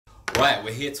Right,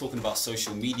 we're here talking about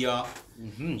social media.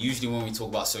 Usually when we talk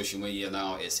about social media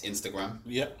now, it's Instagram.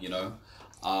 Yep. You know,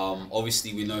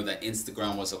 obviously we know that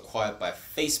Instagram was acquired by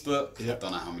Facebook. Yep. I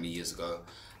don't know how many years ago,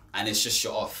 and it's just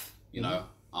shut off. You know,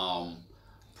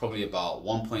 probably about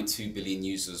 1.2 billion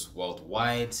users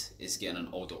worldwide. It's getting an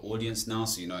older audience now,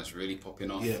 so you know it's really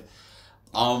popping off. Yeah.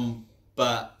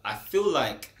 But I feel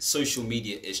like social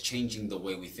media is changing the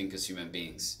way we think as human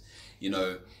beings. You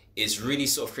know, it's really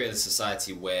sort of created a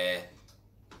society where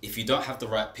if you don't have the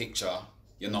right picture,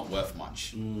 you're not worth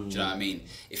much. Do you know what I mean?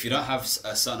 If you don't have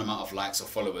a certain amount of likes or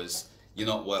followers, you're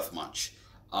not worth much.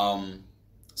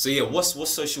 So yeah, what's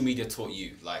social media taught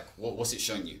you? Like, what's it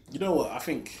shown you? You know what? I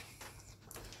think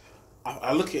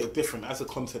I look at it different as a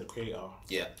content creator.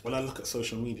 Yeah. When I look at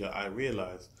social media, I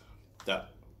realize that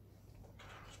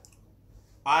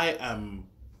I am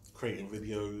creating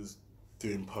videos,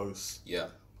 doing posts Yeah.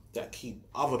 that keep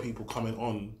other people coming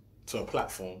on to a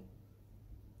platform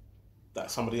that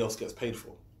somebody else gets paid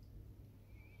for.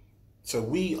 So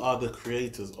we are the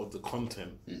creators of the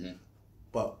content,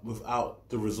 but without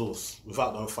the resource,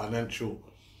 without the financial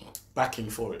backing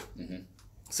for it.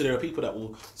 So there are people that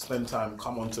will spend time,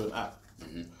 come onto an app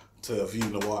to view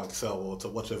Noir Excel or to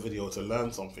watch a video to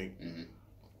learn something.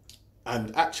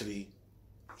 And actually,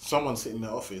 someone's sitting in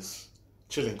their office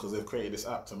chilling because they've created this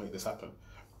app to make this happen.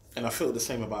 And I felt the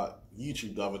same about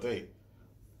YouTube the other day.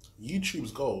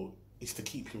 YouTube's goal is to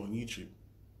keep you on YouTube.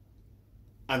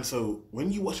 And so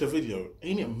when you watch a video,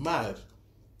 ain't it mad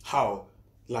how,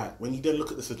 like, when you then look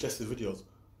at the suggested videos,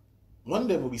 one of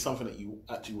them will be something that you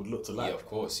actually would look to like. Yeah, of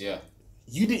course, yeah.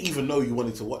 You didn't even know you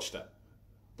wanted to watch that.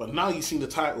 But now you've seen the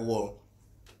title, well,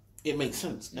 it makes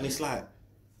sense. And it's like,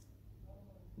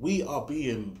 we are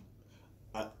being,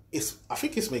 I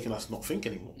think it's making us not think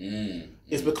anymore.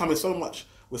 It's becoming so much,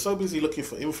 we're so busy looking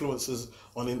for influencers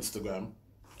on Instagram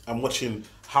and watching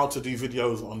how to do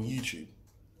videos on YouTube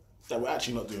that we're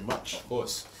actually not doing much. Of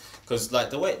course, because like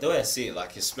the way I see it,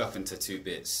 like it's split up into two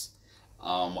bits.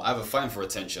 We're either fighting for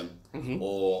attention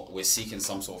or we're seeking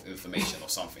some sort of information or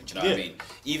something. Do you know what I mean?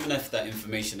 Even if that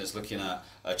information is looking at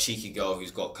a cheeky girl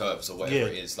who's got curves or whatever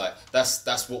it is, like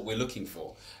that's what we're looking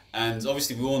for. And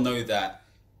obviously we all know that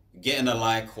getting a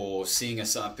like or seeing a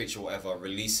certain picture or whatever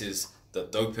releases the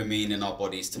dopamine in our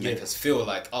bodies to make us feel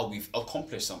like, oh, we've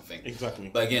accomplished something. Exactly.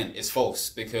 But again, it's false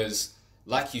because,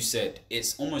 like you said,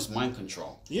 it's almost mind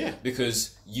control. Yeah.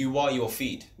 Because you are your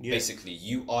feed, basically.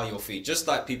 You are your feed. Just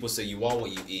like people say you are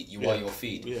what you eat, you are your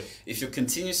feed. Yeah. If you're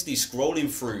continuously scrolling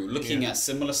through, looking at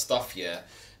similar stuff here,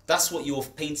 that's what you're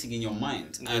painting in your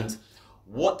mind. And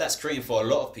what that's creating for a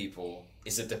lot of people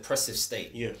is a depressive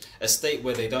state. Yeah. A state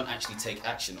where they don't actually take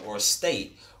action, or a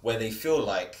state where they feel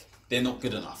like they're not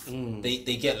good enough.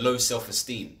 They get low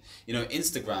self-esteem. You know,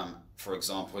 Instagram, for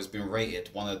example, has been rated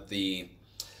one of the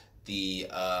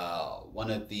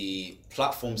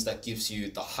platforms that gives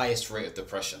you the highest rate of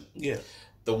depression. Yeah.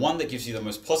 The one that gives you the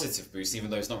most positive boost, even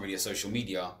though it's not really a social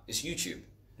media, is YouTube.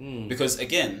 Because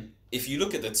again, if you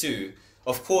look at the two,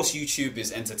 of course YouTube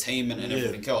is entertainment and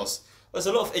everything else. There's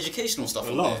a lot of educational stuff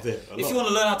on there. If you want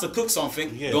to learn how to cook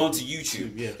something, go onto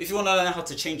YouTube. If you want to learn how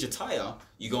to change a tire,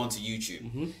 you go onto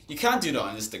YouTube. You can do that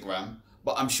on Instagram,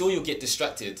 but I'm sure you'll get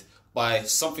distracted by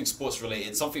something sports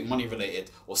related, something money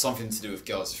related, or something to do with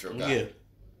girls if you're a guy. Yeah,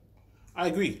 I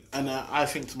agree. And I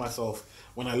think to myself,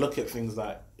 when I look at things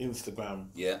like Instagram,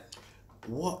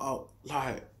 what are,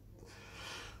 like,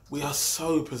 we are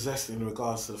so possessed in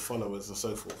regards to the followers and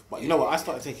so forth. But you know what?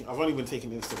 I've only been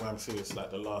taking Instagram serious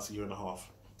like the last year and a half.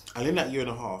 And in that year and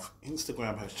a half,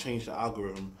 Instagram has changed the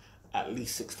algorithm at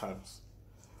least 6 times.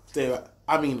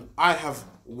 I have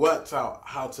worked out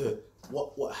how to,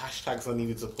 what hashtags I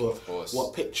needed to put,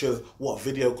 what pictures, what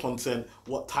video content,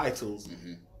 what titles.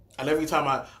 And every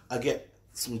time I get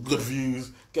some good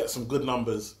views, get some good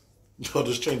numbers, I'll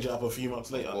just change it up a few months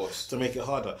later to make it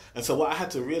harder. And so what I had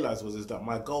to realize is that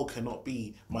my goal cannot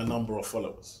be my number of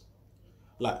followers.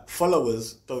 Like,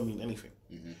 followers don't mean anything.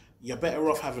 You're better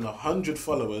off having 100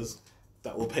 followers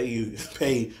that will pay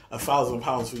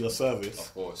 £1,000 for your service.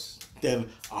 Of course. Than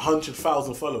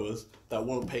 100,000 followers that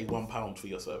won't pay £1 for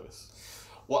your service.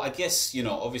 Well, I guess, you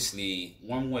know, obviously,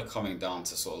 when we're coming down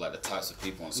to sort of like the types of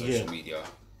people on social media,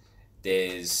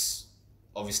 there's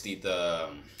obviously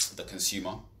the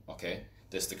consumer, okay?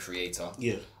 There's the creator.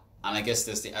 Yeah. And I guess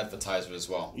there's the advertiser as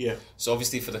well. Yeah. So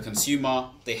obviously for the consumer,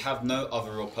 they have no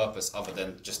other real purpose other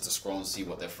than just to scroll and see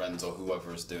what their friends or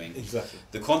whoever is doing. Exactly.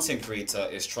 The content creator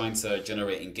is trying to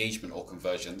generate engagement or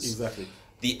conversions. Exactly.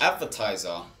 The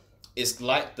advertiser is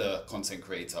like the content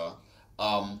creator,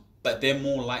 but they're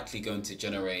more likely going to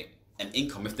generate an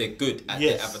income if they're good at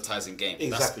their advertising game.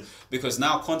 Exactly. Because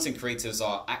now content creators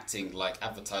are acting like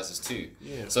advertisers too.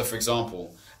 Yeah. So for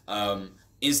example,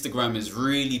 Instagram is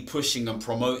really pushing and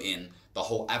promoting the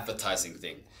whole advertising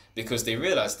thing because they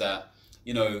realize that,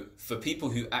 you know, for people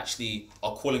who actually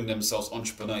are calling themselves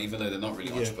entrepreneur, even though they're not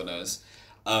really entrepreneurs,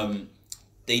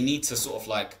 they need to sort of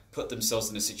like put themselves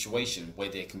in a situation where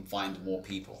they can find more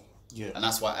people. Yeah. And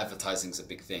that's why advertising is a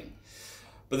big thing.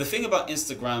 But the thing about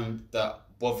Instagram that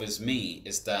bothers me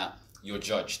is that you're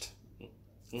judged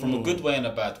from a good way and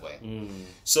a bad way.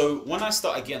 So when I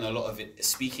started getting a lot of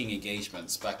speaking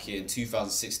engagements back in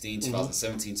 2016,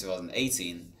 2017,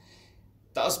 2018,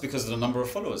 that was because of the number of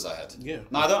followers I had. Yeah.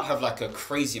 Now I don't have like a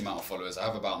crazy amount of followers. I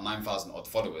have about 9,000 odd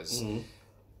followers.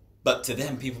 But to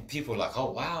them, people are like,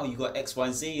 oh wow, you got X, Y,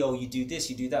 and Z. Oh, you do this,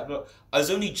 you do that. But I was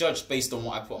only judged based on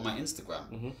what I put on my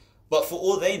Instagram. But for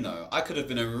all they know, I could have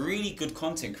been a really good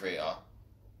content creator,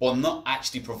 but not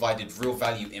actually provided real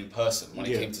value in person when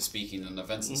it came to speaking and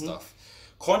events and stuff.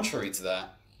 Contrary to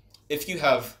that, if you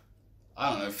have, I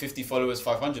don't know, 50 followers,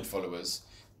 500 followers,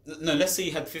 no, let's say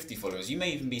you had 50 followers, you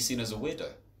may even be seen as a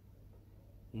weirdo.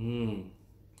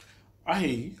 I hear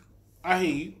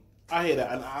you. I hear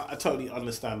that, and I totally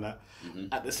understand that.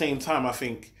 At the same time, I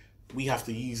think we have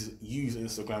to use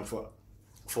Instagram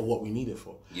for what we need it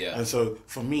for. Yeah. And so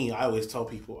for me, I always tell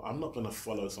people I'm not going to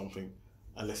follow something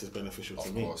unless it's beneficial to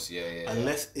me. Of course, yeah.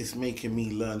 Unless it's making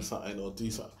me learn something or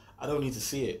do something, I don't need to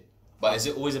see it. But is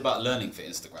it always about learning for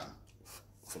Instagram?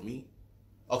 For me.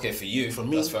 Okay, for you,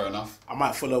 that's fair enough. I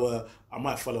might follow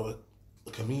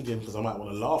a comedian because I might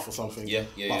want to laugh or something.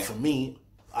 But for me,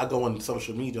 I go on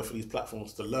social media for these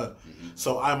platforms to learn.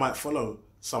 So I might follow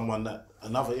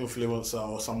another influencer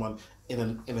or someone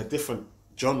in a different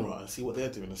genre and see what they're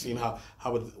doing and seeing how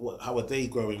are they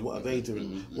growing, what are they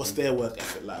doing, what's their work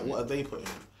ethic like, what are they putting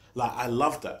in. Like, I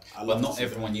love that. But not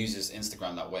everyone uses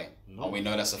Instagram that way. No. And we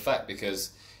know that's a fact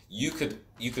because you could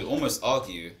almost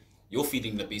argue you're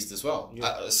feeding the beast as well.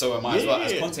 So am I as well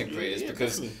as content creators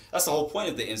because definitely. That's the whole point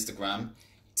of the Instagram,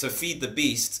 to feed the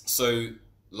beast. So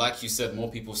like you said,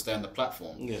 more people stay on the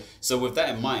platform. Yeah. So with that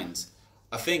in mind,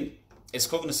 I think it's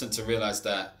cognizant to realize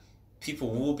that people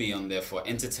will be on there for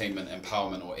entertainment,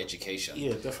 empowerment, or education.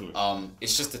 Yeah, definitely.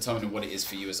 It's just determining what it is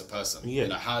for you as a person. Yeah. You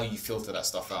know, how you filter that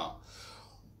stuff out.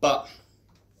 But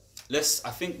I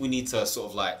think we need to sort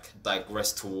of like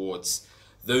digress towards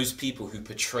those people who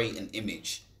portray an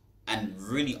image and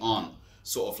really aren't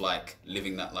sort of like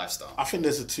living that lifestyle. I think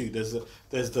there's the two. There's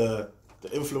the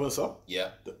influencer. Yeah.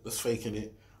 That's faking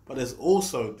it. But there's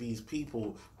also these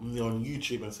people on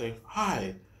YouTube and say,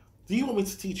 hi, do you want me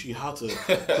to teach you how to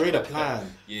create a plan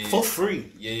for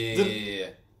free? Yeah.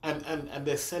 And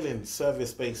they're selling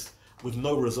service-based with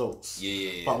no results.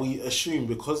 Yeah. But we assume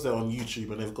because they're on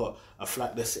YouTube and they've got a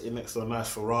flat, they're sitting next to a nice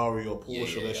Ferrari or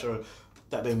Porsche, they're showing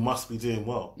that they must be doing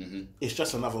well. It's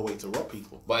just another way to rob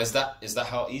people. But is that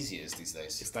how easy it is these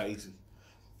days? It's that easy.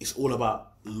 It's all about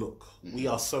look. We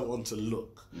are so onto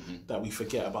look that we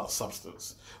forget about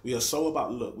substance. We are so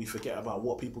about look, we forget about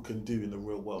what people can do in the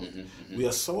real world. We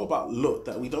are so about look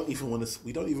that we don't even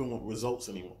want results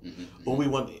anymore. All we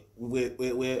want,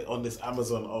 we're on this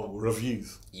Amazon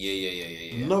reviews.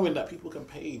 Yeah. Knowing that people can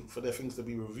pay for their things to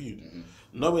be reviewed.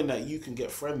 Knowing that you can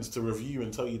get friends to review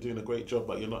and tell you're doing a great job,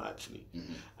 but you're not actually.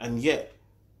 And yet,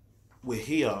 we're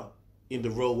here in the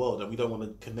real world and we don't want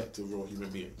to connect to real human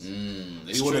beings.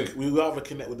 We rather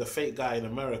connect with the fake guy in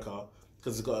America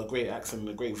because he's got a great accent and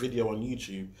a great video on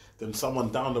YouTube than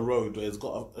someone down the road where he's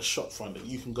got a shop front that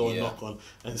you can go and knock on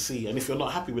and see. And if you're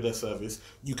not happy with their service,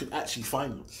 you can actually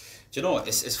find them. Do you know what?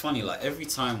 It's funny, like every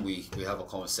time we have a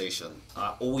conversation,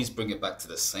 I always bring it back to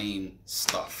the same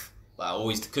stuff. Like I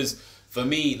always, because for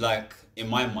me, like in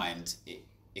my mind,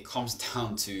 it comes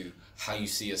down to how you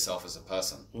see yourself as a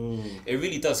person. It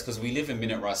really does, because we live in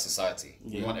minute-rise society.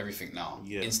 We want everything now.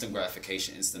 Instant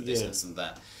gratification, instant this, instant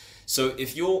that. So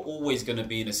if you're always going to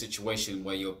be in a situation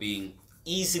where you're being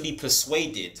easily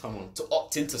persuaded to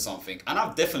opt into something, and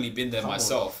I've definitely been there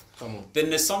myself,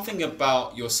 then there's something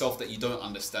about yourself that you don't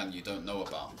understand, you don't know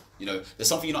about. You know, there's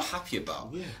something you're not happy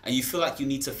about. And you feel like you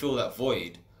need to fill that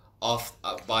void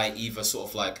by either sort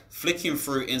of like flicking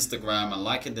through Instagram and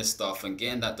liking this stuff and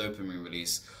getting that dopamine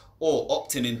release, or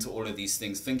opting into all of these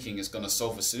things thinking it's going to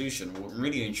solve a solution. Well,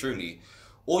 really and truly,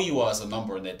 all you are is a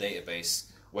number in their database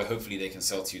where hopefully they can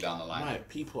sell to you down the line. Right,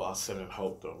 people are selling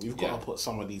hope though. We've got to put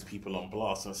some of these people on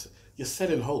blast and you're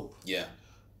selling hope. Yeah.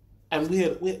 And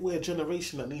we're a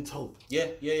generation that needs hope. Yeah.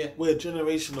 We're a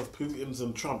generation of Putins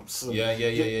and Trumps. And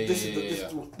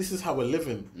this is how we're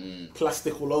living.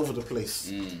 Plastic all over the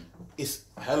place. It's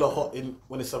hella hot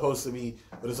when it's supposed to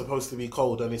be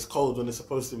cold, and it's cold when it's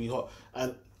supposed to be hot,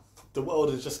 and the world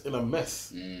is just in a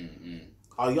mess.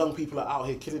 Our young people are out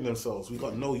here killing themselves. We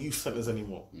got no youth centers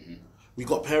anymore. We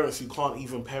got parents who can't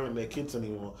even parent their kids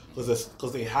anymore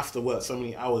because they have to work so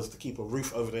many hours to keep a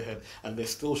roof over their head, and they're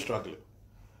still struggling.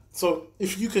 So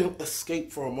if you can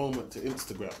escape for a moment to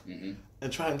Instagram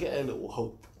and try and get a little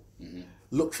hope,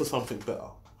 look for something better.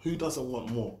 Who doesn't want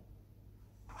more?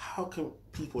 How can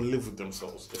people live with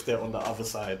themselves if they're on the other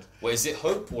side? Well, is it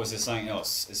hope or is it something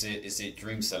else? Is it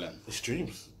dream selling? It's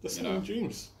dreams. They're selling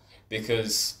dreams.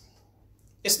 Because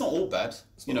it's not all bad.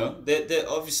 They're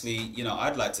obviously,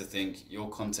 I'd like to think your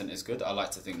content is good. I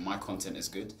like to think my content is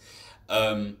good.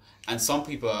 And some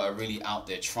people are really out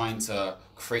there trying to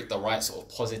create the right sort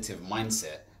of positive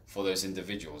mindset for those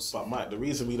individuals. But Mike, the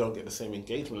reason we don't get the same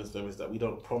engagement as them is that we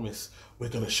don't promise we're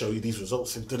going to show you these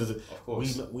results. Of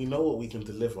course. We know what we can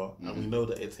deliver, and we know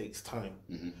that it takes time.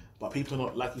 But people are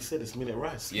not, like you said, it's minute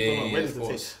rice. People are not ready to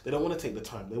take. They don't want to take the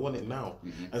time. They want it now,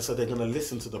 and so they're going to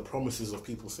listen to the promises of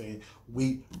people saying,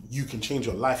 you can change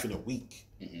your life in a week."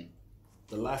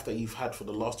 The life that you've had for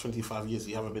the last 25 years,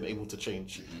 you haven't been able to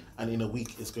change, and in a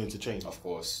week, it's going to change. Of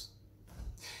course.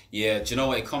 Yeah, do you know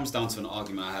what? It comes down to an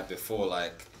argument I had before,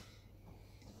 like,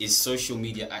 is social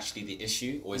media actually the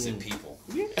issue, or is it people?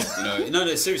 Yeah.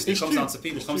 No, seriously, it comes down to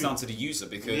people. It comes down to the user,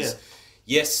 because,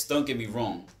 yes, don't get me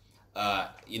wrong,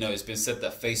 it's been said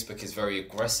that Facebook is very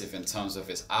aggressive in terms of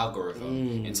its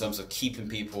algorithm, in terms of keeping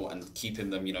people and keeping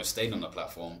them, staying on the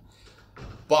platform.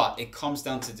 But it comes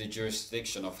down to the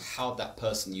jurisdiction of how that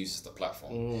person uses the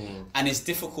platform. And it's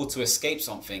difficult to escape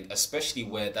something, especially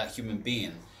where that human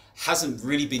being hasn't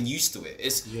really been used to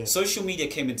it. Social media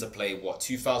came into play,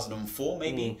 2004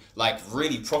 maybe? Like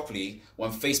really properly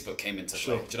when Facebook came into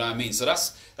play. Do you know what I mean? So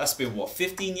that's been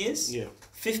 15 years? Yeah.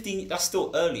 15, that's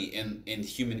still early in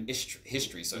human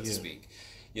history, so to speak.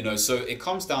 So it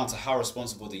comes down to how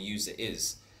responsible the user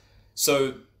is.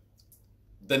 So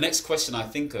the next question I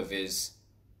think of is,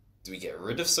 do we get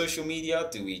rid of social media?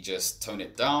 Do we just tone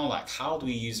it down? Like, how do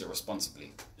we use it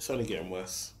responsibly? It's only getting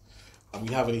worse. And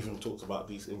we haven't even talked about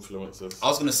these influencers. I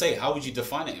was going to say, how would you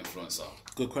define an influencer?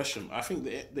 Good question. I think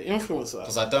the influencer...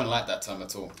 Because I don't like that term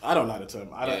at all. I don't like the term.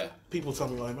 People tell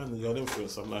me, like, man, you're an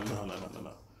influencer. I'm like,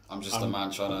 no. I'm just a man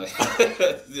trying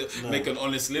to make an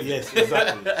honest living. Yes,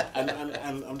 exactly. and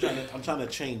I'm trying to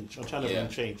change. I'm trying to bring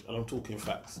change, and I'm talking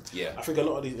facts. Yeah. I think a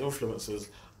lot of these influencers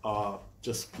are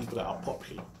just people that are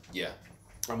popular. Yeah.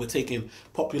 And we're taking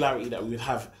popularity that we would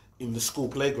have in the school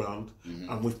playground,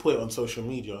 and we've put it on social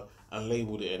media and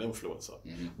labelled it an influencer.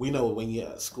 We know when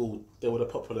you're at school, they were the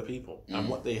popular people, and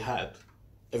what they had,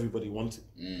 everybody wanted.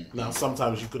 Now,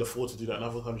 sometimes you could afford to do that, and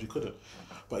other times you couldn't.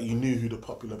 But you knew who the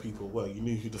popular people were. You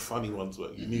knew who the funny ones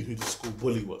were. You knew who the school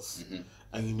bully was,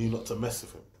 and you knew not to mess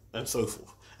with him, and so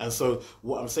forth. And so,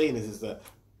 what I'm saying is that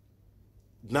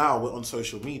now we're on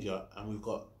social media, and we've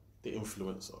got the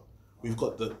influencer. We've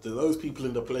got those people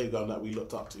in the playground that we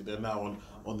looked up to. They're now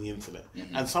on the internet,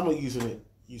 and some are using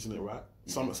it right.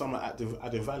 Some are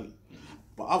adding value,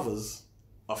 but others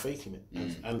are faking it,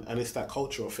 and it's that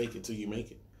culture of fake it till you make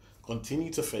it.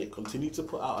 Continue to fake. Continue to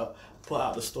put out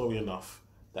the story enough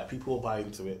that people will buy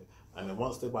into it, and then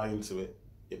once they buy into it,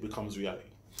 it becomes reality.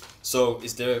 So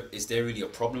is there really a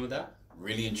problem with that?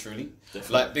 Really and truly?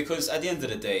 Definitely. Like, because at the end of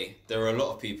the day, there are a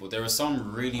lot of people, there are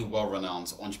some really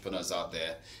well-renowned entrepreneurs out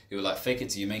there who are like, fake it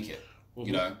till you make it,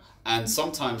 and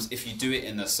sometimes if you do it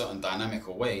in a certain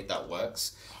dynamical way, that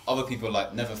works. Other people are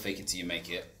like, never fake it till you make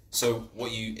it. So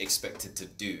what you expected to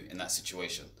do in that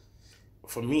situation?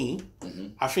 For me,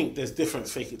 I think there's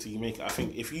difference fake it till you make it. I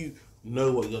think if you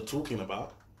know what you're talking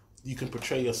about, you can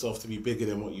portray yourself to be bigger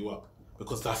than what you are,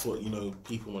 because that's what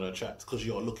people want to attract, because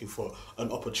you're looking for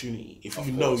an opportunity. If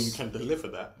you know you can deliver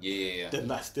that, then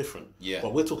that's different.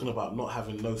 But we're talking about not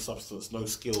having no substance, no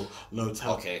skill, no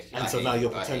talent. And so now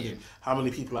you're pretending. How many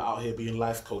people are out here being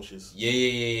life coaches? Well,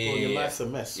 your life's a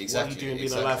mess. Exactly. What are you doing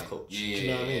being a life coach? Do you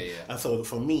know what I mean? And so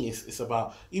for me, it's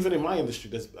about, even in my industry,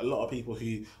 there's a lot of people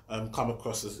who come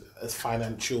across as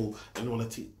financial and want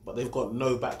to teach, but they've got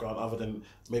no background other than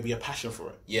maybe a passion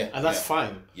for it. And that's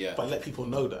fine. But let people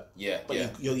know that.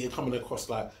 But you're coming across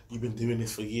like you've been doing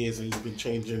this for years and you've been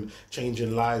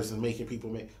changing lives and making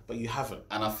people but you haven't.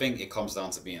 And I think it comes down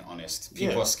to being honest.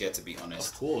 People are scared to be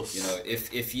honest. Of course.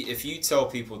 If you tell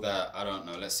people that, I don't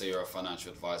know, let's say you're a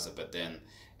financial advisor, but then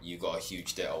you got a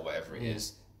huge debt or whatever it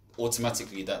is,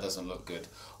 automatically that doesn't look good.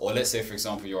 Or let's say, for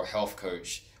example, you're a health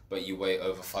coach, but you weigh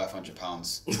over 500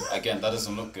 pounds. Again, that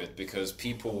doesn't look good, because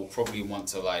people will probably want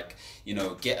to, like, you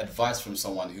know, get advice from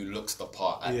someone who looks the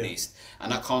part at least.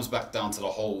 And that comes back down to the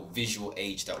whole visual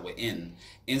age that we're in.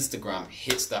 Instagram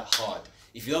hits that hard.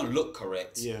 If you don't look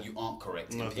correct, you aren't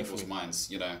correct in people's minds,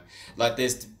 you know. Like,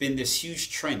 there's been this huge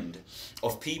trend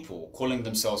of people calling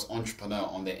themselves entrepreneur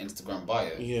on their Instagram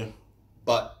bio. Yeah.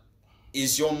 But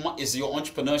is your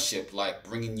entrepreneurship like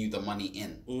bringing you the money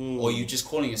in, or are you just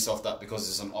calling yourself that because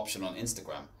it's an option on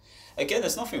Instagram? Again,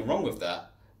 there's nothing wrong with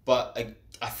that, but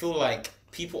I feel like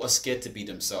people are scared to be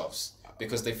themselves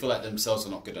because they feel like themselves are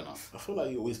not good enough. I feel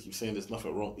like you always keep saying there's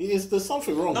nothing wrong. There's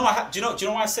something wrong. No, do you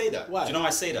know why I say that? Why? Do you know why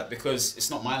I say that? Because it's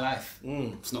not my life.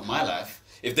 It's not my life.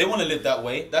 If they want to live that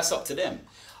way, that's up to them.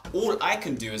 All I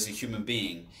can do as a human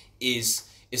being is.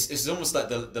 It's almost like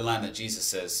the line that Jesus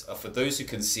says, for those who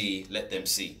can see, let them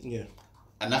see. Yeah.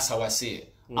 And that's how I see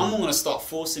it. I'm not going to start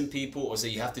forcing people or say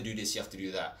you have to do this, you have to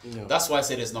do that. No. That's why I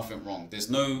say there's nothing wrong. There's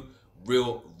no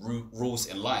real rules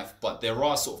in life, but there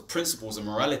are sort of principles and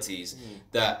moralities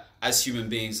that as human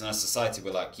beings and as society,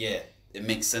 we're like, yeah, it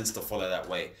makes sense to follow that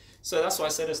way. So that's why I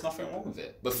say there's nothing wrong with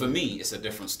it. But for me, it's a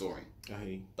different story.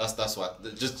 That's why.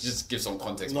 Just give some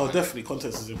context. No, definitely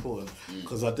context is important,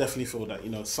 because I definitely feel that, you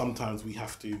know, sometimes we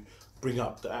have to bring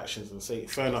up the actions and say,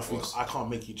 fair enough, I can't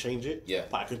make you change it. Yeah.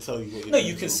 But I can tell you what you're doing. No,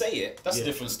 you can say it. That's a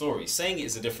different story. Saying it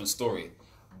is a different story.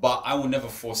 But I will never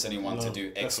force anyone to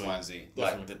do X, Y, and Z.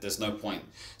 Like, there's no point.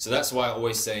 So that's why I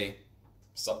always say,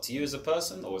 it's up to you as a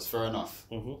person, or it's fair enough.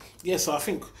 Yeah, so I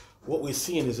think what we're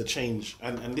seeing is a change,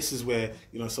 and this is where,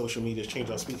 you know, social media has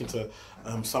changed. I was speaking to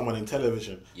someone in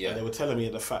television, and they were telling me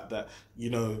the fact that,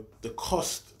 you know, the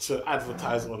cost to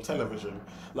advertise on television,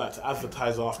 like to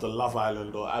advertise after Love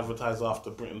Island or advertise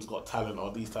after Britain's Got Talent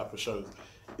or these type of shows,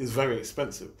 is very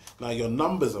expensive. Now, your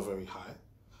numbers are very high,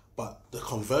 but the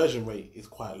conversion rate is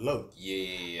quite low.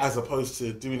 As opposed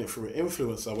to doing it through an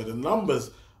influencer, where the numbers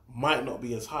might not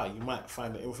be as high. You might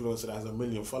find an influencer that has 1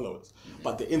 million followers,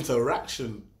 but the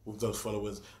interaction with those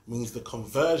followers means the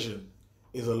conversion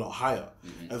is a lot higher.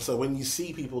 And so when you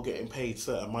see people getting paid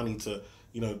certain money to,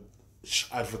 you know,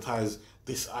 advertise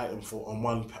this item for on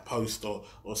one post or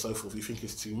so forth, you think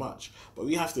it's too much. But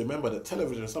we have to remember that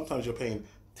television, sometimes you're paying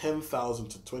 10,000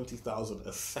 to 20,000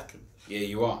 a second. Yeah,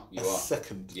 you are. A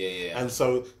second. Yeah. And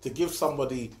so to give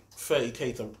somebody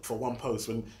 30k for one post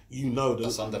when you know that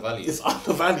that's undervalued. It's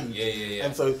undervalued. Yeah.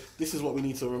 And so this is what we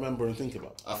need to remember and think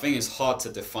about. I think it's hard to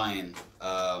define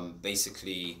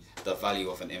basically the value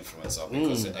of an influencer,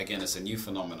 because again, it's a new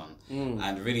phenomenon,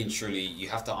 and really and truly you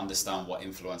have to understand what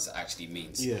influencer actually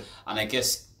means. And I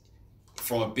guess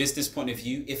from a business point of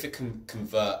view, if it can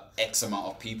convert X amount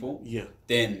of people,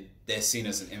 then they're seen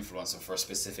as an influencer for a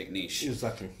specific niche.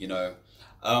 Exactly. You know,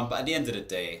 but at the end of the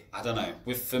day, I don't know.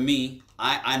 For me,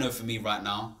 I know for me right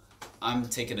now, I'm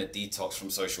taking a detox from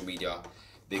social media.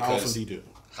 Because how often do you do it?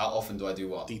 How often do I do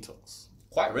what? Detox.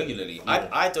 Quite regularly.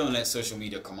 I don't let social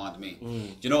media command me.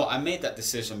 You know, I made that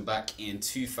decision back in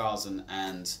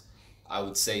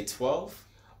 2012,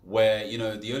 where, you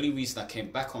know, the only reason I came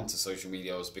back onto social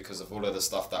media was because of all of the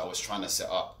stuff that I was trying to set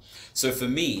up. So for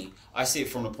me, I see it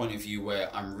from the point of view where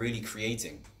I'm really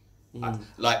creating. I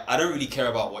don't really care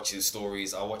about watching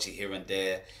stories. I'll watch it here and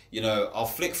there. You know, I'll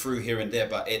flick through here and there,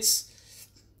 but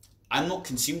I'm not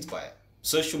consumed by it.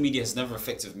 Social media has never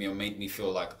affected me or made me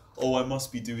feel like, oh, I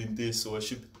must be doing this, or I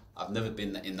should. I've never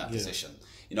been in that position.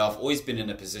 You know, I've always been in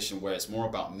a position where it's more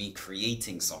about me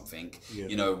creating something,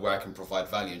 you know, where I can provide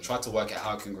value and try to work out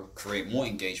how I can create more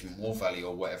engagement, more value,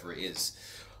 or whatever it is.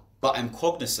 But I'm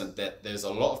cognizant that there's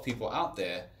a lot of people out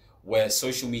there where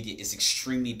social media is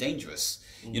extremely dangerous.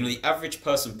 You know, the average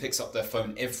person picks up their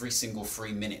phone every single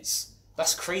 3 minutes.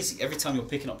 That's crazy. Every time you're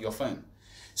picking up your phone.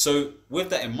 So with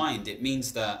that in mind, it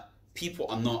means that people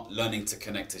are not learning to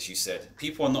connect, as you said.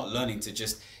 People are not learning to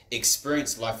just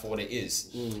experience life for what it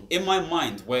is. In my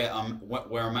mind, where I'm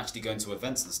actually going to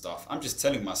events and stuff, I'm just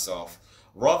telling myself,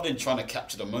 rather than trying to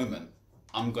capture the moment,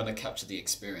 I'm going to capture the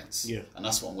experience. And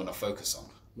that's what I'm going to focus on.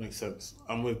 Makes sense.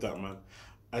 I'm with that, man.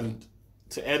 And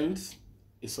to end,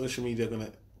 is social media going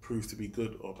to prove to be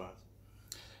good or bad?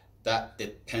 That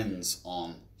depends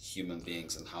on human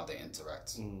beings and how they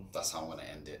interact. That's how I'm going to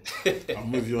end it.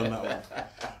 I'm with you on that one.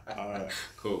 All right.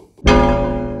 Cool.